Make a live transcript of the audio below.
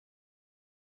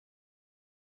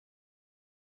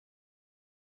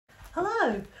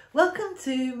Hello, welcome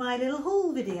to my little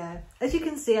haul video. As you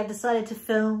can see, I've decided to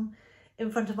film in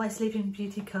front of my Sleeping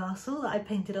Beauty castle that I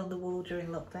painted on the wall during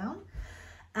lockdown.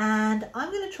 And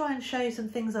I'm going to try and show you some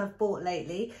things I've bought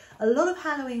lately. A lot of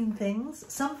Halloween things,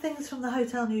 some things from the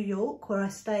Hotel New York where I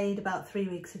stayed about 3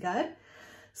 weeks ago.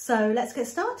 So let's get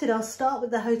started. I'll start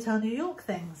with the Hotel New York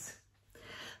things.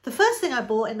 The first thing I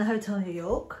bought in the Hotel New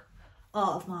York,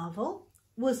 Art of Marvel,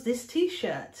 was this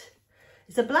t-shirt.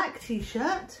 It's a black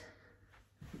t-shirt.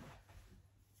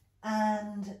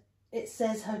 And it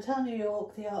says Hotel New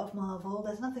York, the Art of Marvel.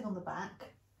 There's nothing on the back.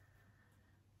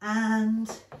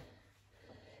 And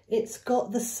it's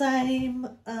got the same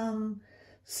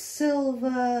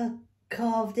silver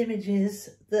carved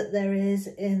images that there is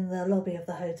in the lobby of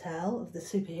the hotel, of the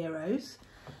superheroes.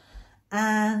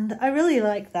 And I really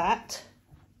like that.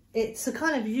 It's a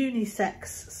kind of unisex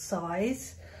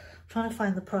size. I'm trying to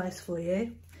find the price for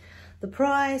you. The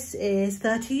price is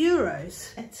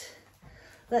 €30.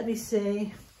 Let me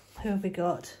see, who have we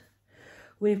got?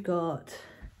 We've got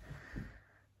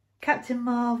Captain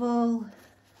Marvel,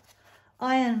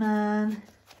 Iron Man,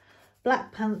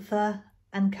 Black Panther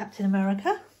and Captain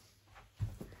America.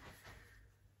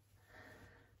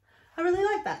 I really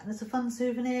like that, and it's a fun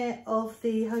souvenir of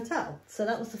the hotel. So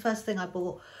that was the first thing I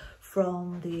bought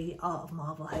from the Art of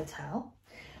Marvel Hotel.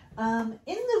 In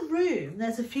the room,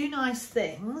 there's a few nice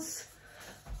things.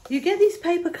 You get these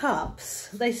paper cups.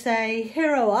 They say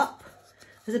Hero Up.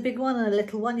 There's a big one and a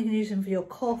little one. You can use them for your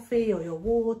coffee or your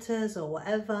waters or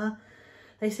whatever.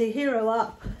 They say Hero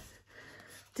Up,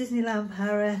 Disneyland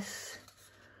Paris,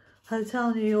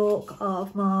 Hotel New York, Art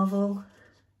of Marvel.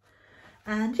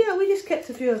 And yeah, we just kept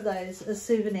a few of those as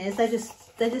souvenirs. They're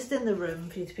just in the room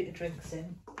for you to put your drinks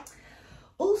in.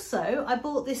 Also, I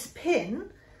bought this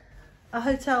pin, a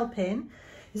hotel pin.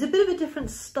 It's a bit of a different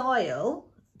style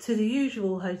to the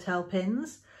usual hotel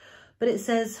pins, but it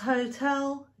says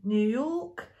Hotel New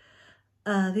York,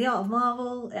 the Art of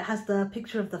Marvel. It has the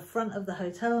picture of the front of the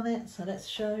hotel on it, so let's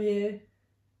show you.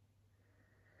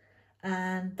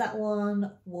 And that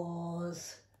one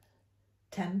was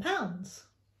 £10.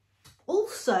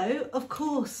 Also, of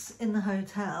course, in the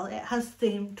hotel, it has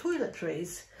themed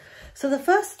toiletries. So the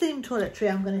first themed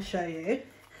toiletry I'm going to show you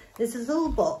is this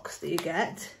little box that you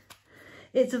get.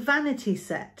 It's a vanity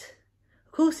set.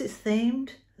 Of course it's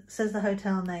themed, it says the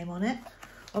hotel name on it.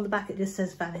 On the back it just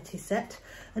says vanity set.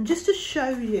 And just to show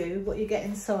you what you get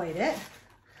inside it,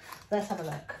 let's have a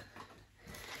look.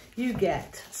 You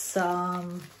get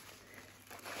some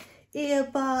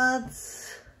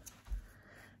earbuds,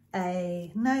 a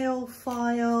nail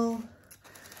file,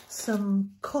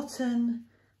 some cotton,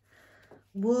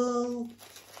 wool,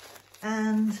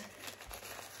 and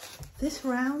this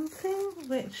round thing,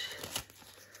 which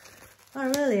I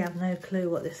really have no clue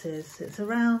what this is. It's a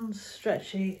round,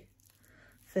 stretchy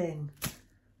thing.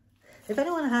 If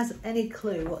anyone has any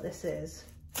clue what this is,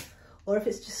 or if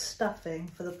it's just stuffing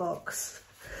for the box,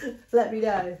 let me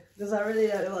know, because I really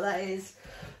don't know what that is.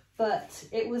 But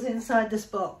it was inside this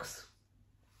box.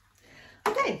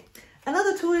 Okay,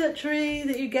 another toiletry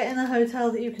that you get in the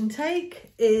hotel that you can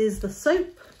take is the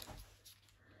soap.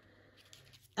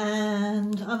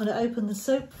 And I'm going to open the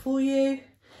soap for you.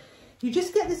 You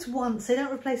just get this once, they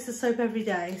don't replace the soap every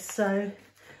day, so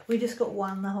we just got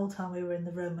one the whole time we were in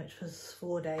the room, which was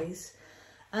 4 days.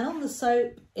 And on the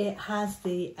soap, it has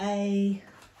the A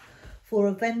for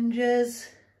Avengers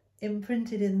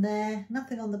imprinted in there,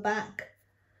 nothing on the back,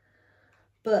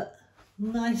 but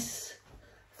nice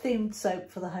themed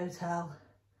soap for the hotel,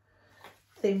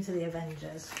 themed to the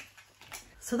Avengers.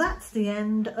 So that's the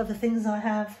end of the things I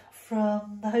have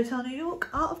from the Hotel New York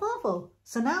Art of Marvel.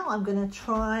 So now I'm going to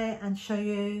try and show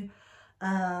you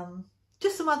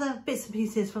just some other bits and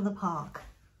pieces from the park.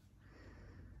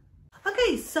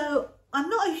 Okay, so I'm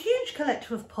not a huge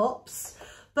collector of pops,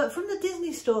 but from the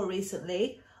Disney store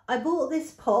recently, I bought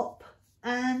this pop,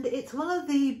 and it's one of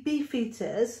the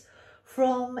Beefeaters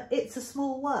from It's a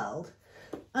Small World.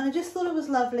 And I just thought it was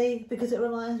lovely because it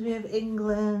reminds me of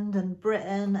England and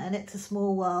Britain and It's a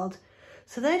Small World.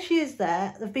 So there she is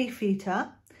there, the Beefeater.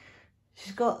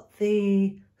 She's got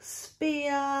the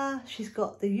spear, she's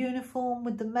got the uniform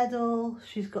with the medal,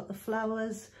 she's got the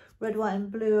flowers, red, white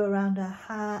and blue around her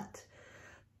hat,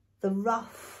 the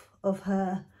ruff of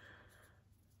her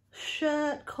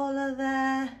shirt collar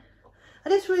there. I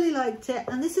just really liked it,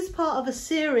 and this is part of a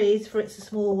series for It's a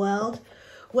Small World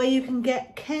where you can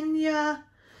get Kenya,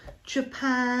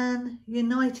 Japan,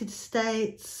 United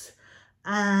States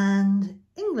and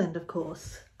England, of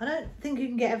course. I don't think you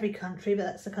can get every country, but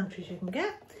that's the countries you can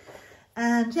get.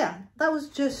 And yeah, that was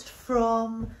just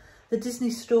from the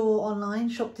Disney store online,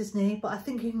 Shop Disney, but I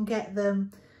think you can get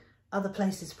them other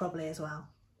places probably as well.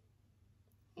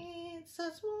 It's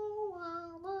a small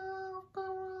world after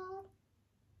all.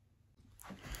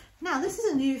 Now this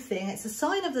is a new thing, it's a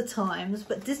sign of the times,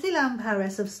 but Disneyland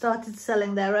Paris have started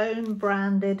selling their own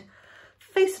branded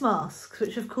face masks,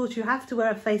 which of course you have to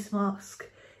wear a face mask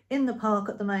in the park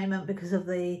at the moment because of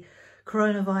the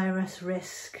coronavirus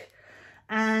risk.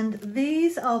 And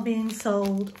these are being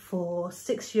sold for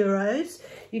 €6.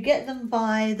 You get them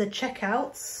by the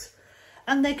checkouts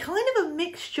and they're kind of a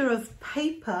mixture of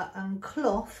paper and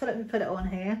cloth. So let me put it on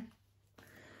here.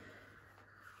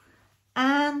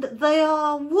 And they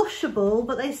are washable,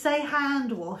 but they say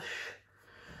hand wash.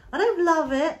 I don't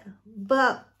love it,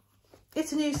 but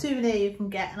it's a new souvenir you can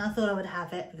get and I thought I would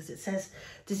have it because it says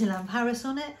Disneyland Paris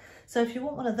on it. So if you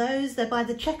want one of those, they're by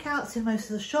the checkouts in most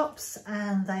of the shops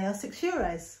and they are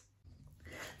 €6.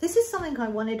 This is something I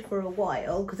wanted for a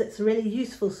while because it's a really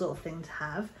useful sort of thing to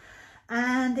have.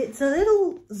 And it's a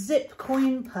little zip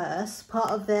coin purse,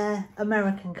 part of their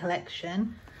American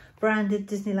collection, branded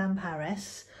Disneyland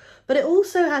Paris. But it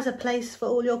also has a place for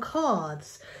all your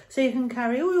cards. So you can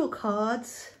carry all your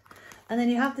cards and then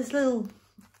you have this little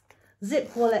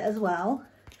zip wallet as well.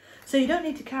 So you don't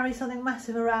need to carry something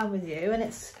massive around with you, and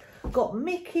it's got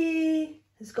Mickey,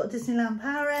 it's got Disneyland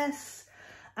Paris,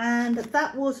 and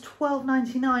that was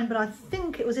 $12.99, but I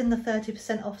think it was in the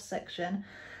 30% off section.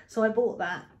 So I bought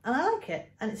that and I like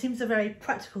it, and it seems a very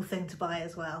practical thing to buy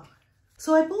as well.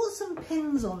 So I bought some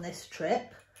pins on this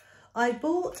trip. I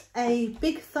bought a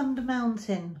Big Thunder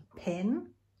Mountain pin,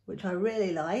 which I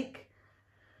really like.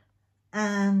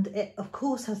 And it of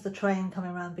course has the train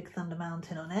coming around Big Thunder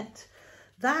Mountain on it.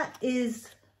 That is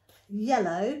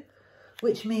yellow,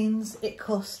 which means it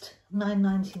cost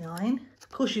 $9.99. Of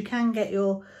course you can get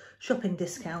your shopping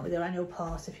discount with your annual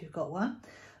pass if you've got one.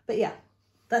 But yeah,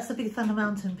 that's the Big Thunder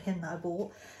Mountain pin that I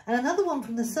bought. And another one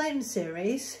from the same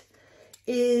series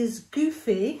is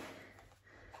Goofy.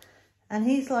 And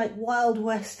he's like Wild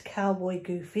West cowboy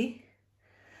Goofy.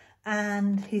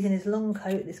 And he's in his long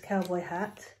coat, this cowboy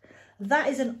hat. That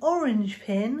is an orange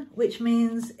pin, which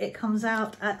means it comes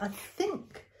out at, I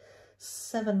think,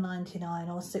 $7.99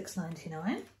 or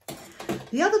 $6.99.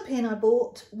 The other pin I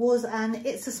bought was an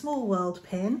It's a Small World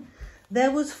pin.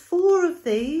 There was 4 of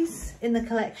these in the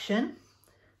collection,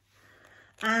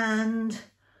 and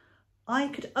I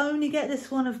could only get this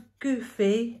one of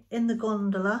Goofy in the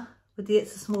gondola with the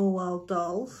It's a Small World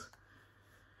dolls.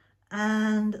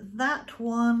 And that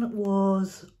one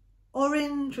was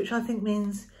orange, which I think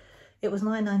means it was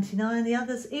 $9.99. The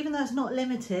others, even though it's not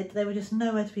limited, they were just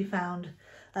nowhere to be found.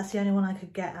 That's the only one I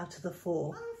could get out of the 4.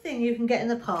 One thing you can get in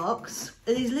the parks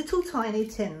are these little tiny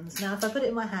tins. Now, if I put it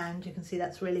in my hand, you can see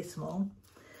that's really small.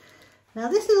 Now,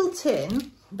 this little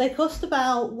tin, they cost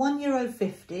about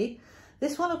 €1.50.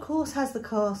 This one, of course, has the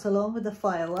castle on with the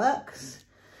fireworks,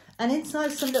 and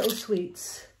inside some little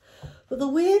sweets. But the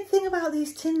weird thing about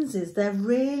these tins is they're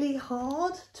really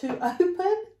hard to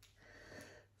open.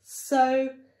 So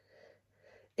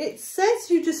it says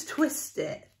you just twist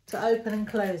it to open and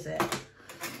close it.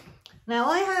 Now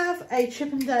I have a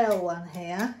Chip and Dale one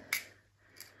here,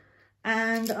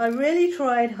 and I really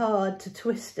tried hard to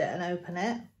twist it and open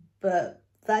it, but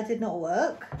that did not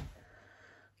work.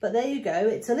 But there you go,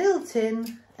 it's a little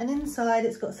tin, and inside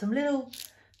it's got some little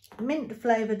mint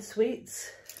flavoured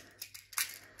sweets.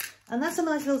 And that's a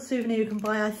nice little souvenir you can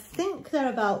buy. I think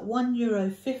they're about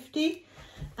 €1.50.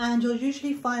 And you'll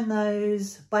usually find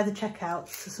those by the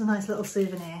checkouts. It's a nice little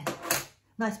souvenir.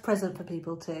 Nice present for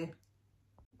people too.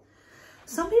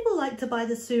 Some people like to buy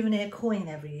the souvenir coin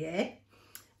every year.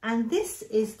 And this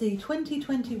is the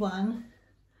 2021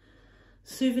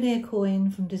 souvenir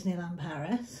coin from Disneyland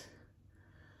Paris.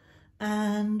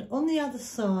 And on the other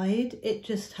side, it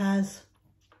just has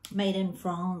Made in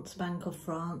France, Bank of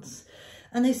France.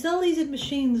 And they sell these in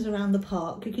machines around the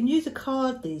park. You can use a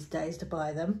card these days to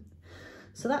buy them.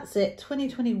 So that's it,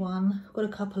 2021, I've got a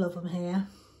couple of them here.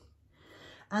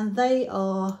 And they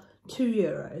are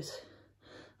 €2.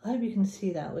 I hope you can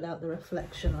see that without the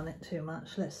reflection on it too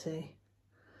much. Let's see.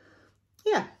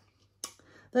 Yeah,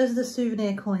 those are the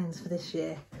souvenir coins for this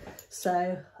year.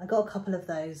 So I got a couple of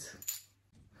those.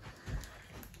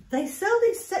 They sell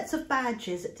these sets of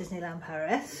badges at Disneyland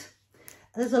Paris.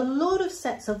 There's a lot of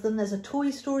sets of them. There's a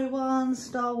Toy Story one,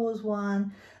 Star Wars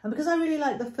one. And because I really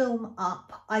like the film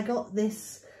Up, I got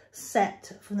this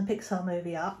set from the Pixar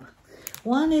movie Up.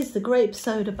 One is the grape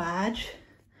soda badge,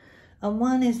 and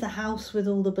one is the house with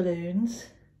all the balloons.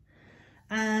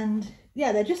 And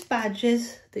yeah, they're just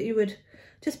badges that you would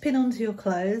just pin onto your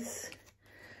clothes.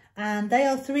 And they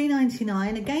are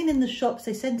 $3.99. Again, in the shops,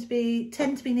 they tend to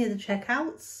be near the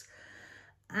checkouts.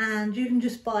 and you can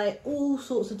just buy all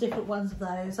sorts of different ones of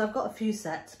those. I've got a few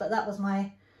sets, but that was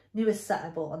my newest set I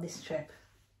bought on this trip.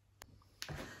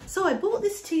 So I bought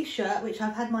this t-shirt, which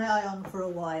I've had my eye on for a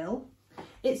while.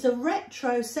 It's a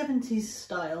retro 70s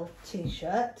style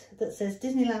t-shirt that says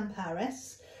Disneyland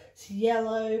Paris. It's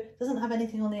yellow, doesn't have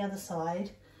anything on the other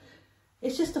side.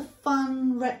 It's just a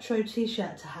fun retro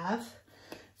t-shirt to have.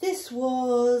 This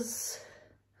was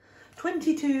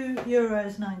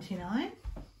 €22.99.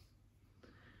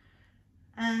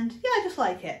 And yeah, I just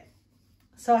like it.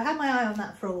 So I had my eye on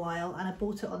that for a while and I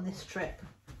bought it on this trip.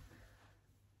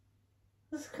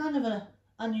 It's kind of an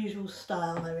unusual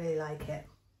style and I really like it.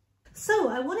 So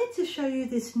I wanted to show you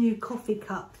this new coffee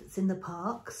cup that's in the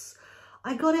parks.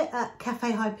 I got it at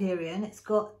Cafe Hyperion. It's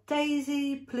got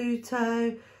Daisy,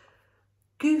 Pluto,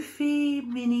 Goofy,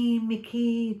 Minnie,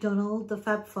 Mickey, Donald, the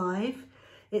Fab Five.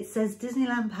 It says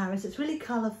Disneyland Paris. It's really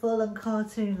colourful and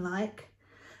cartoon-like.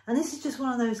 And this is just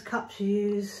one of those cups you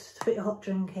use to put your hot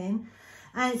drink in.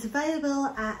 And it's available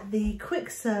at the quick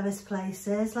service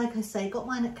places. Like I say, got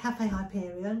mine at Cafe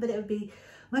Hyperion, but it would be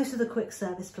most of the quick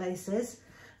service places.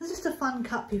 It's just a fun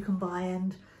cup you can buy,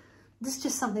 and this is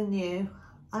just something new.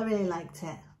 I really liked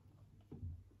it.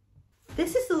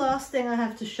 This is the last thing I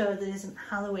have to show that isn't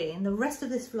Halloween. The rest of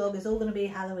this vlog is all going to be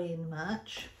Halloween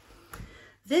merch.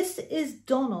 This is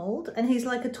Donald, and he's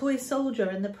like a toy soldier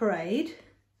in the parade.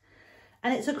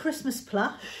 And it's a Christmas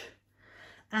plush.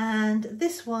 And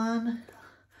this one,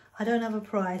 I don't have a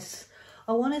price.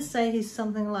 I want to say he's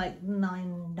something like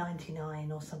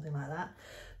 $9.99 or something like that.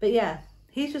 But yeah,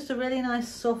 he's just a really nice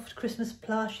soft Christmas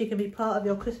plush. He can be part of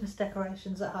your Christmas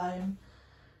decorations at home.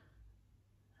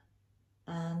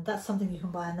 And that's something you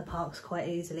can buy in the parks quite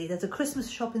easily. There's a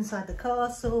Christmas shop inside the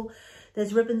castle.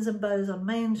 There's Ribbons and Bows on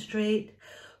Main Street.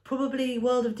 Probably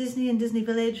World of Disney and Disney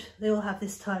Village. They all have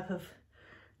this type of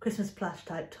Christmas plush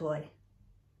type toy.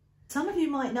 Some of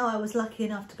you might know I was lucky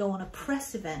enough to go on a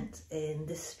press event in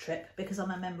this trip because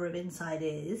I'm a member of Inside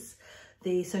Ears,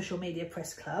 the social media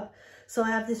press club. So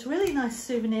I have this really nice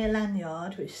souvenir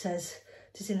lanyard which says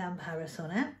Disneyland Paris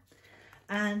on it,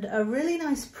 and a really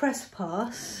nice press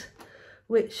pass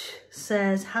which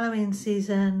says Halloween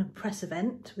season press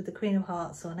event with the Queen of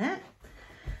Hearts on it.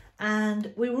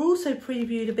 And we were also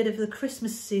previewed a bit of the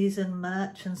Christmas season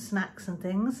merch and snacks and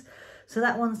things. So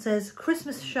that one says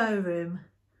Christmas showroom,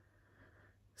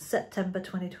 September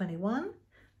 2021.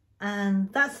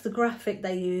 And that's the graphic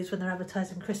they use when they're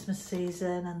advertising Christmas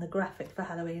season and the graphic for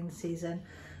Halloween season.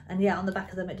 And yeah, on the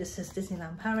back of them, it just says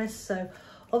Disneyland Paris. So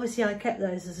obviously I kept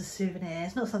those as a souvenir.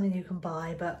 It's not something you can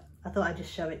buy, but I thought I'd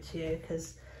just show it to you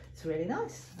because it's really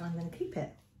nice and I'm going to keep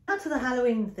it. Now to the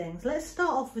Halloween things. Let's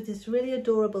start off with this really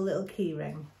adorable little key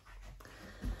ring.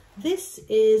 This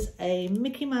is a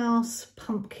Mickey Mouse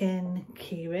pumpkin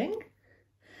keyring.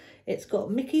 It's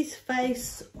got Mickey's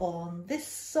face on this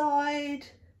side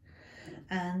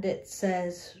and it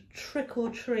says trick or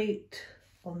treat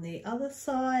on the other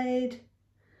side.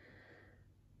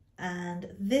 And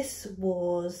this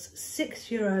was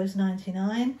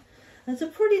 €6.99. It's a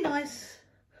pretty nice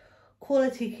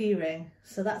quality keyring,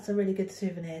 so that's a really good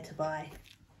souvenir to buy.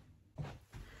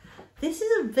 This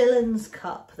is a villain's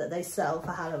cup that they sell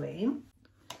for Halloween.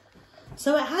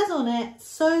 So it has on it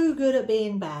So Good at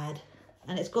Being Bad.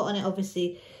 And it's got on it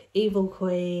obviously Evil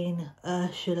Queen,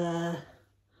 Ursula,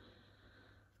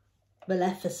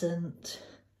 Maleficent,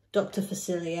 Dr.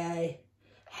 Facilier,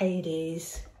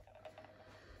 Hades.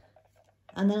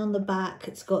 And then on the back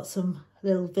it's got some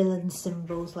little villain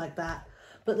symbols like that.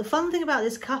 But the fun thing about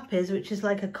this cup is, which is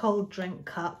like a cold drink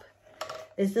cup,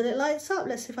 is that it lights up.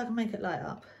 Let's see if I can make it light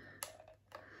up.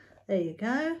 There you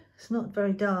go. It's not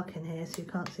very dark in here, so you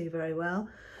can't see very well.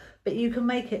 But you can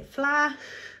make it flash.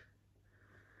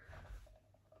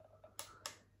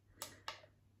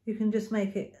 You can just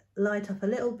make it light up a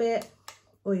little bit,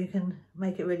 or you can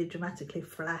make it really dramatically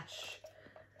flash.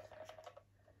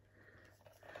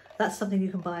 That's something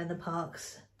you can buy in the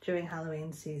parks during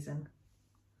Halloween season.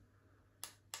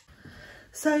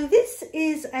 So this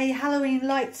is a Halloween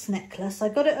lights necklace. I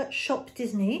got it at Shop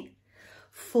Disney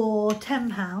for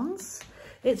 £10.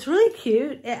 It's really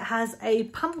cute. It has a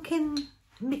pumpkin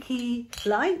Mickey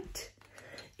light.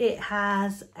 It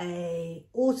has a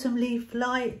autumn leaf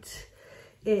light.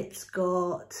 It's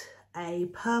got a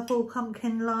purple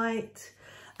pumpkin light.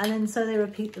 And then so they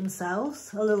repeat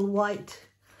themselves. A little white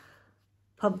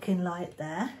pumpkin light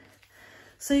there.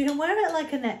 So you can wear it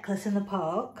like a necklace in the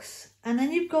parks. And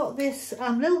then you've got this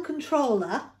little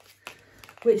controller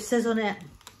which says on it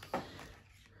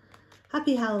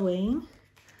Happy Halloween.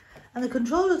 And the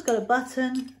controller's got a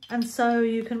button, and so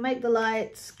you can make the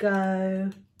lights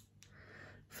go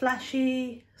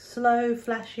flashy, slow,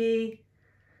 flashy,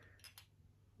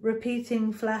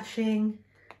 repeating, flashing,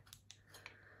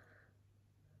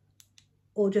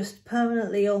 or just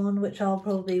permanently on, which I'll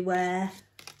probably wear,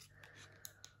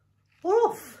 or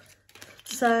off.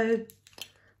 So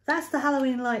that's the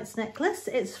Halloween lights necklace.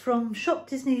 It's from Shop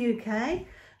Disney UK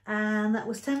and that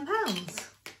was £10.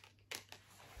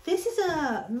 This is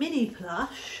a mini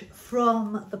plush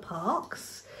from the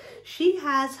parks. She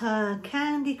has her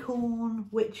candy corn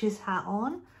witch's hat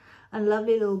on, a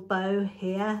lovely little bow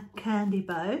here, candy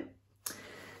bow.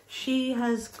 She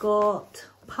has got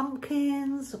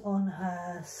pumpkins on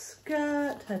her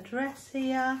skirt, her dress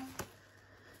here,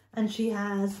 and she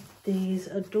has these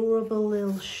adorable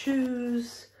little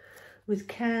shoes with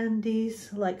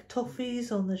candies like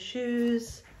toffees on the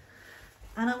shoes,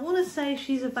 and I want to say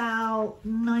she's about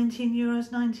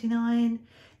 €19.99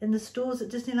 in the stores at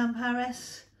Disneyland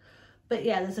Paris. But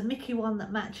yeah, there's a Mickey one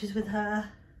that matches with her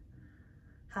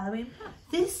Halloween plush.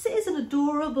 This is an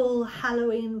adorable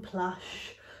Halloween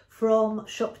plush from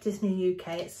Shop Disney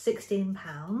UK. It's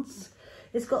 £16.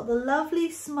 It's got the lovely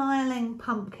smiling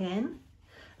pumpkin,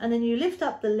 and then you lift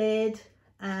up the lid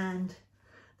and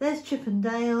there's Chip and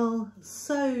Dale,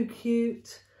 so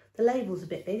cute. The label's a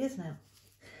bit big, isn't it?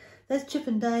 There's Chip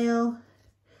and Dale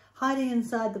hiding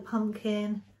inside the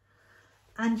pumpkin.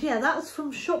 And yeah, that was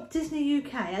from Shop Disney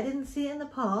UK. I didn't see it in the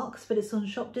parks, but it's on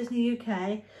Shop Disney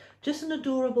UK. Just an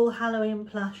adorable Halloween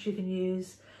plush you can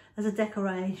use as a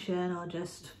decoration, or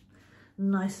just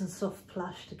nice and soft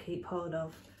plush to keep hold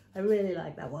of. I really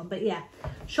like that one. But yeah,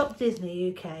 Shop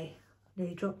Disney UK.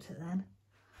 Nearly dropped it then.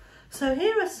 So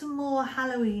here are some more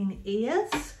Halloween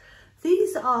ears.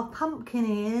 These are pumpkin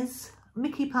ears,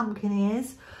 Mickey pumpkin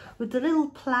ears, with the little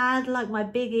plaid like my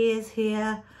big ears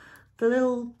here, the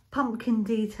little pumpkin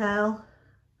detail.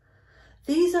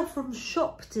 These are from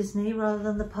Shop Disney rather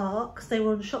than the parks. They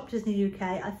were on Shop Disney UK,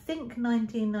 I think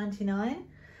 $19.99.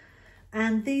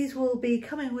 And these will be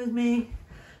coming with me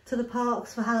to the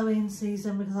parks for Halloween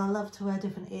season, because I love to wear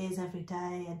different ears every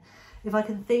day, and if I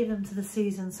can theme them to the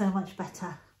season, so much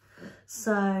better.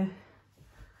 So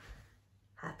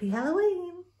happy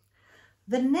Halloween.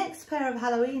 The next pair of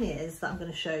Halloween ears that I'm going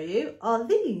to show you are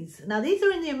these. Now these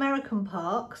are in the American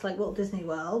parks like Walt Disney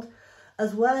World,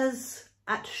 as well as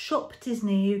at Shop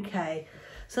Disney UK.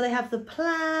 So they have the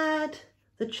plaid,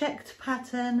 the checked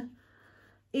pattern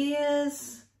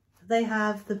ears, they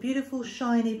have the beautiful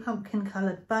shiny pumpkin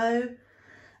coloured bow,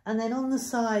 and then on the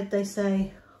side they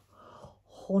say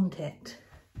haunt it.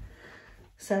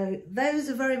 So those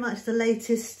are very much the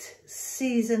latest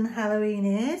season Halloween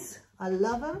ears. I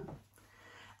love them.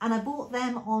 And I bought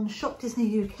them on Shop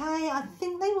Disney UK. I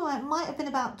think they might have been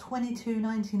about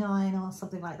 £22.99 or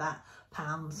something like that,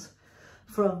 pounds,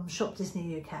 from Shop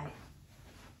Disney UK.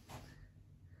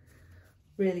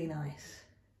 Really nice.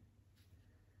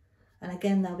 And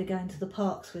again, they'll be going to the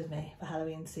parks with me for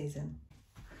Halloween season.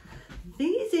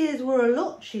 These ears were a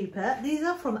lot cheaper. These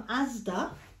are from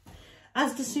Asda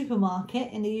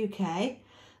supermarket in the UK.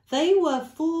 They were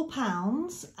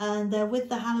 £4 and they're with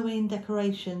the Halloween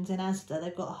decorations in Asda.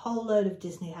 They've got a whole load of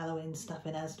Disney Halloween stuff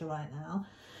in Asda right now.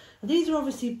 These are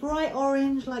obviously bright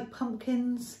orange like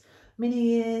pumpkins,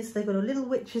 mini ears. They've got a little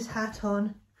witch's hat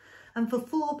on. And for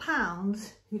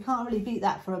 £4, you can't really beat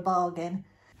that for a bargain.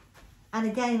 And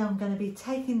again, I'm going to be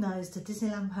taking those to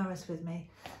Disneyland Paris with me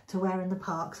to wear in the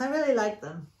parks. I really like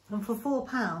them. And for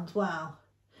 £4, wow,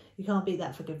 you can't beat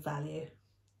that for good value.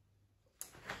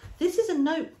 This is a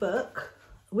notebook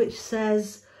which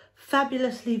says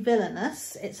Fabulously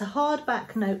Villainous. It's a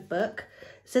hardback notebook.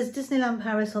 It says Disneyland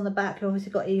Paris on the back. You've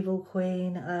obviously got Evil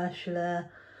Queen, Ursula,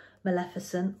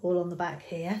 Maleficent all on the back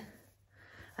here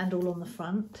and all on the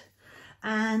front.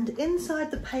 And inside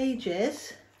the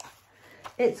pages,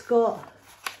 it's got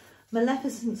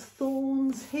Maleficent's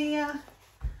thorns here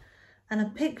and a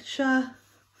picture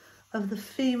of the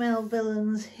female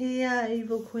villains here,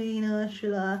 Evil Queen,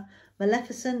 Ursula,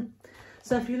 Maleficent.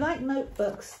 So if you like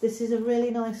notebooks, this is a really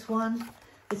nice one.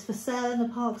 It's for sale in the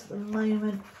parks at the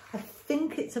moment. I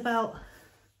think it's about,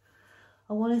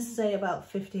 I want to say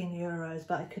about €15,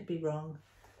 but I could be wrong.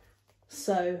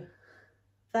 So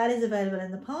that is available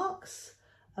in the parks,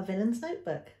 a villain's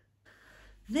notebook.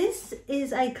 This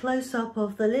is a close-up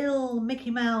of the little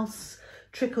Mickey Mouse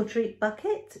trick-or-treat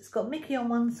bucket. It's got Mickey on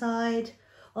one side,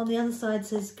 on the other side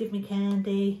says give me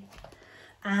candy,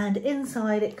 and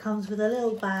inside it comes with a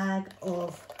little bag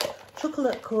of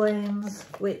chocolate coins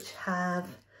which have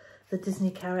the Disney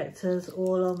characters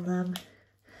all on them,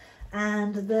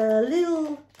 and the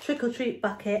little trick-or-treat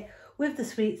bucket with the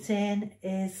sweets in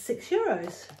is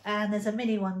 €6, and there's a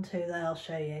mini one too that I'll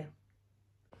show you.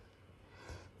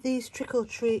 These trick or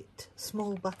treat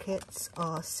small buckets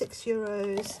are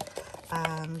 €6,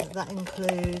 and that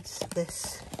includes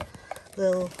this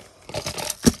little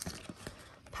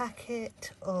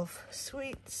packet of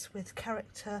sweets with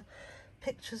character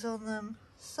pictures on them.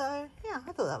 So yeah,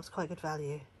 I thought that was quite good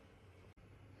value.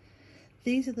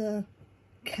 These are the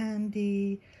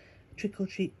candy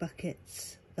trick-or-treat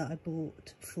buckets that I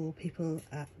bought for people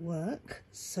at work,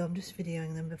 so I'm just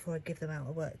videoing them before I give them out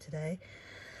at work today.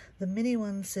 The mini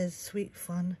one says sweet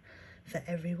fun for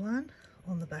everyone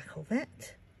on the back of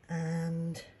it,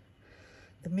 and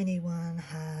the mini one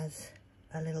has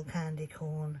a little candy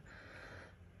corn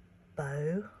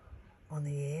bow on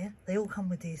the ear. They all come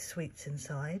with these sweets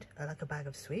inside, like a bag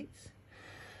of sweets.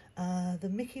 The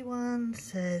Mickey one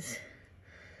says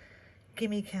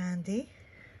gimme candy,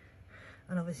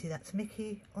 and obviously that's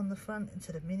Mickey on the front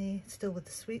instead of Minnie, still with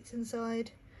the sweets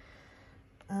inside.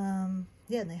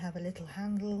 Yeah, and they have a little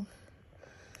handle.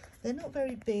 They're not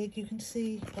very big, you can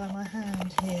see by my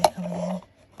hand here coming in.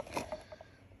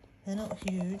 They're not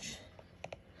huge,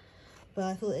 but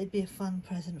I thought it'd be a fun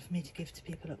present for me to give to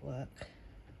people at work.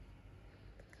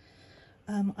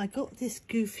 I got this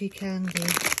Goofy candy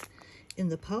in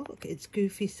the park. It's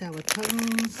Goofy Sour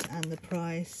Tongues, and the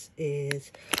price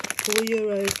is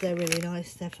 €4. They're really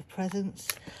nice, they're for presents.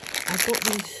 I got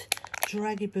these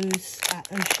Dragiboos at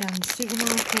Auchan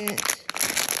supermarket.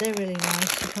 They're really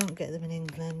nice, you can't get them in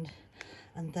England,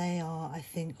 and they are, I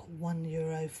think,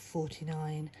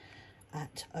 €1.49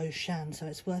 at Auchan, so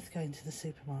it's worth going to the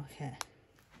supermarket.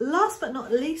 Last but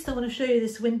not least, I want to show you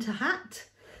this winter hat.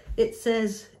 It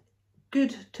says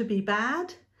good to be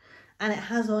bad, and it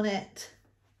has on it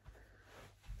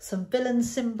some villain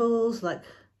symbols like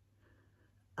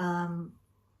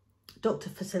Dr.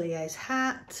 Facilier's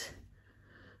hat,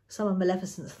 some of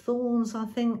Maleficent's thorns, I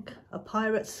think, a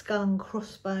pirate's skull and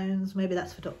crossbones, maybe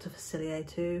that's for Dr. Facilier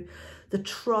too, the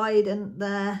trident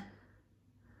there.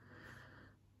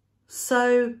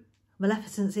 So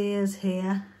Maleficent's ears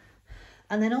here,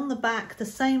 and then on the back the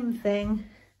same thing,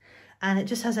 and it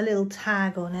just has a little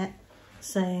tag on it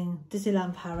saying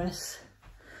Disneyland Paris.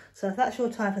 So if that's your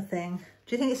type of thing,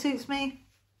 do you think it suits me?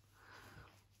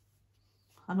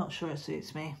 I'm not sure it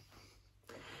suits me.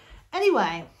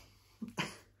 Anyway,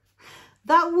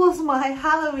 that was my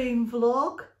Halloween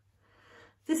vlog.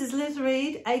 This is Liz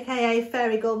Reed, aka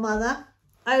Fairy Godmother,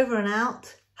 over and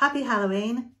out. Happy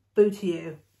Halloween, boo to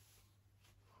you.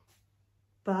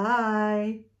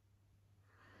 Bye.